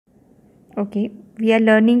Okay, we are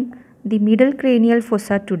learning the middle cranial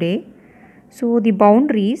fossa today. So the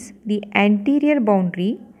boundaries, the anterior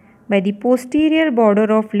boundary by the posterior border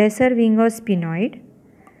of lesser wing of sphenoid,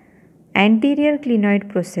 anterior clinoid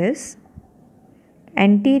process,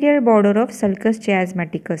 anterior border of sulcus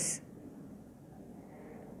chiasmaticus.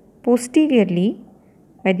 Posteriorly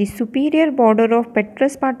by the superior border of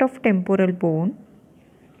petrous part of temporal bone,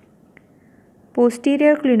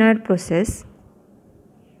 posterior clinoid process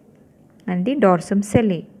and the dorsum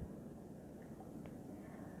sellae.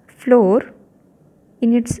 Floor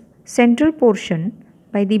in its central portion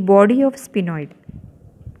by the body of sphenoid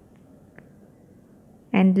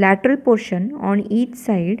and lateral portion on each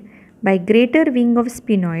side by greater wing of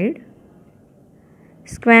sphenoid,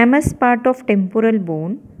 squamous part of temporal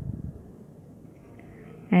bone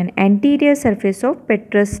and anterior surface of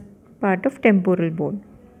petrous part of temporal bone.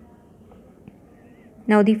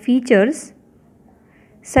 Now the features: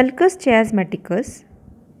 sulcus chiasmaticus,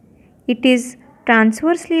 it is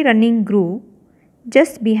transversely running groove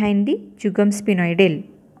just behind the jugum sphenoidal.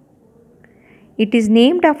 It is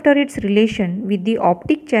named after its relation with the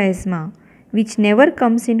optic chiasma, which never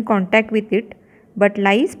comes in contact with it but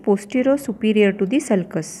lies posterior-superior to the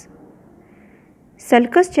sulcus.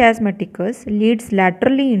 Sulcus chiasmaticus leads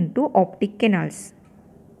laterally into optic canals.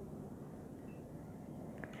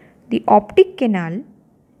 The optic canal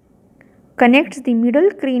connects the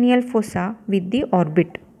middle cranial fossa with the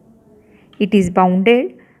orbit. It is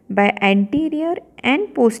bounded by anterior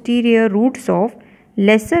and posterior roots of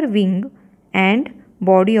lesser wing and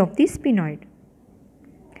body of the sphenoid.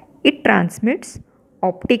 It transmits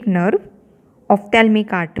optic nerve,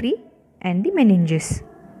 ophthalmic artery and the meninges.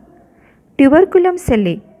 Tuberculum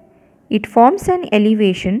sellae, it forms an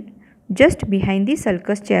elevation just behind the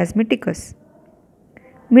sulcus chiasmaticus.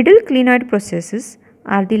 Middle clinoid processes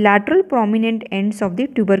are the lateral prominent ends of the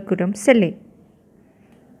tuberculum sellae.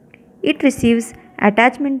 It receives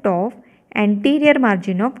attachment of anterior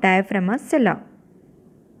margin of diaphragma sella.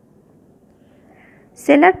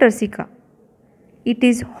 Sella turcica, it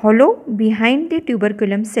is hollow behind the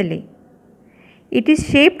tuberculum sellae. It is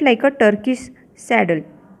shaped like a Turkish saddle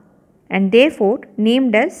and therefore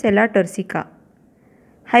named as sella turcica.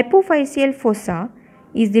 Hypophyseal fossa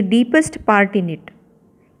is the deepest part in it.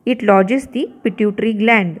 It lodges the pituitary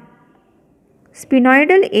gland.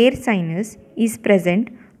 Sphenoidal air sinus is present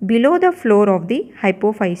below the floor of the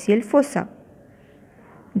hypophyseal fossa.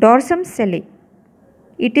 Dorsum sellae,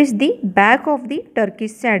 it is the back of the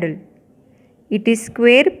Turkish saddle. It is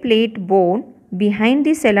square plate bone behind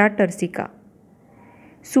the sella turcica.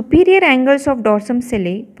 Superior angles of dorsum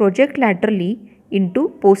sellae project laterally into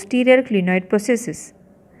posterior clinoid processes.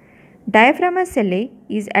 Diaphragma sellae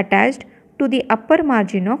is attached to the upper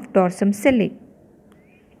margin of dorsum sellae.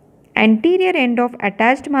 Anterior end of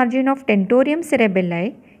attached margin of tentorium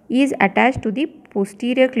cerebelli is attached to the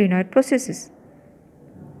posterior clinoid processes.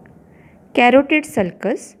 Carotid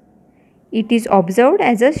sulcus, it is observed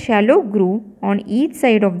as a shallow groove on each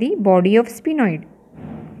side of the body of sphenoid.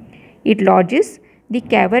 It lodges the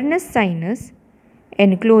cavernous sinus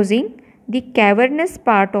enclosing the cavernous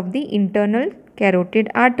part of the internal carotid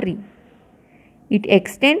artery. It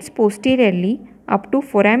extends posteriorly up to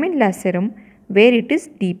foramen lacerum where it is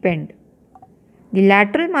deepened. The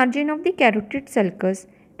lateral margin of the carotid sulcus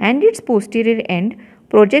and its posterior end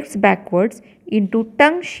projects backwards into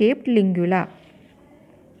tongue-shaped lingula.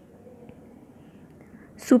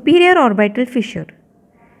 Superior orbital fissure,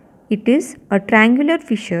 it is a triangular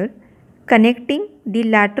fissure connecting the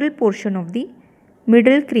lateral portion of the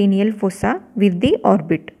middle cranial fossa with the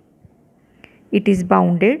orbit. It is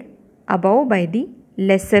bounded above by the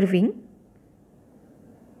lesser wing,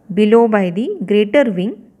 below by the greater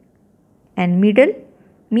wing and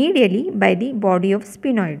medially by the body of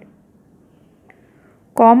sphenoid.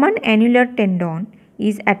 Common annular tendon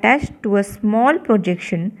is attached to a small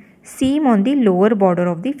projection seam on the lower border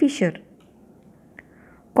of the fissure.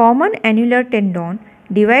 Common annular tendon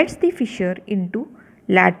divides the fissure into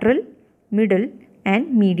lateral, middle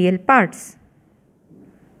and medial parts.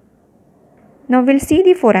 Now we will see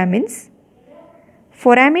the foramens.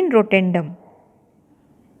 Foramen rotundum,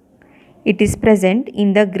 it is present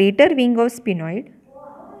in the greater wing of sphenoid.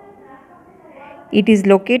 It is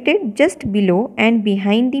located just below and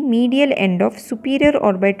behind the medial end of superior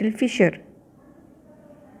orbital fissure.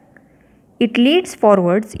 It leads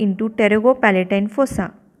forwards into pterygopalatine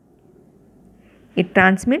fossa. It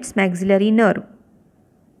transmits maxillary nerve.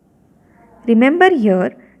 Remember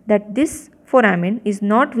here that this foramen is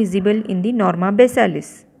not visible in the norma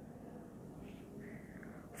basalis.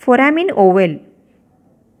 Foramen ovale,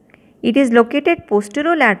 it is located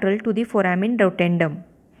posterolateral to the foramen rotundum.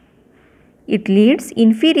 It leads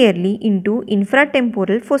inferiorly into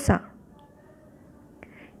infratemporal fossa.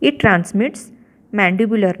 It transmits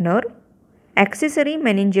mandibular nerve, accessory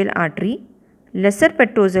meningeal artery, lesser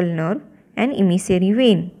petrosal nerve and emissary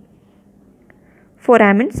vein.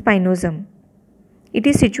 Foramen spinosum. It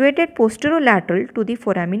is situated posterolateral to the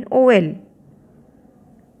foramen ovale.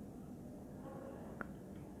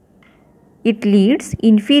 It leads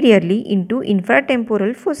inferiorly into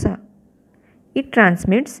infratemporal fossa. It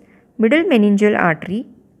transmits middle meningeal artery,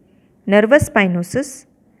 nervus spinosus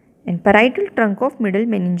and parietal trunk of middle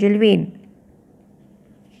meningeal vein.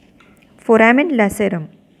 Foramen lacerum.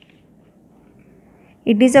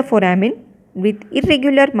 It is a foramen with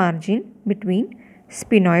irregular margin between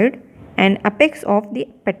sphenoid and apex of the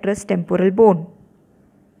petrous temporal bone.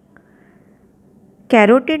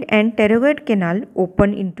 Carotid and pterygoid canal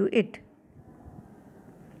open into it.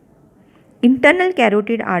 Internal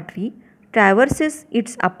carotid artery traverses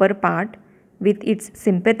its upper part with its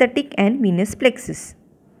sympathetic and venous plexus.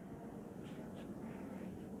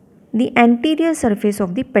 The anterior surface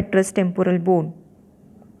of the petrous temporal bone.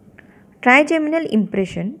 Trigeminal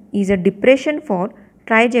impression is a depression for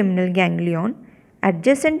trigeminal ganglion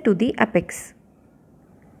adjacent to the apex.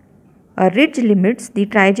 A ridge limits the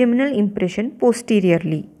trigeminal impression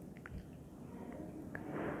posteriorly.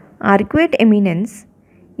 Arcuate eminence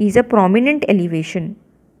is a prominent elevation.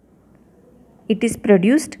 It is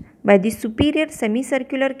produced by the superior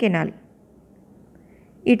semicircular canal.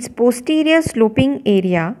 Its posterior sloping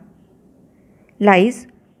area lies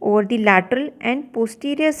over the lateral and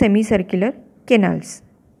posterior semicircular canals.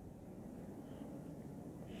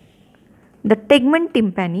 The tegmen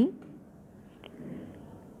tympani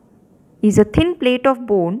is a thin plate of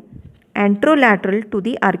bone anterolateral to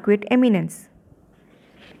the arcuate eminence.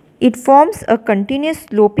 It forms a continuous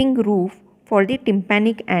sloping roof for the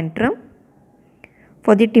tympanic antrum,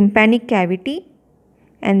 for the tympanic cavity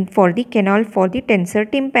and for the canal for the tensor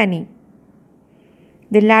tympani.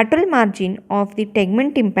 The lateral margin of the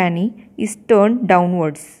tegmen tympani is turned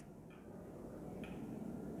downwards.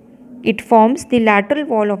 It forms the lateral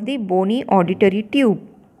wall of the bony auditory tube.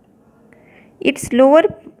 Its lower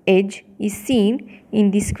edge is seen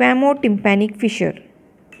in the squamotympanic fissure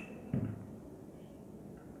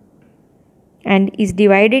and is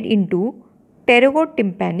divided into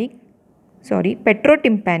petrotympanic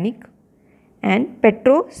and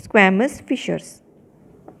petrosquamous fissures.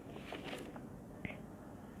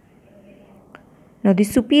 Now the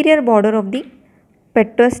superior border of the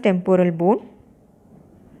petrous temporal bone.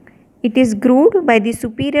 It is grooved by the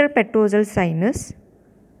superior petrosal sinus.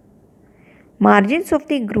 Margins of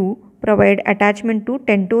the groove provide attachment to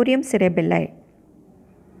tentorium cerebelli.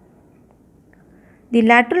 The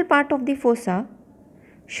lateral part of the fossa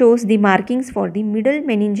shows the markings for the middle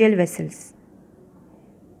meningeal vessels.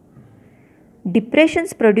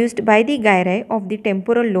 Depressions produced by the gyri of the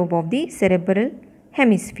temporal lobe of the cerebral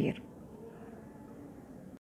hemisphere.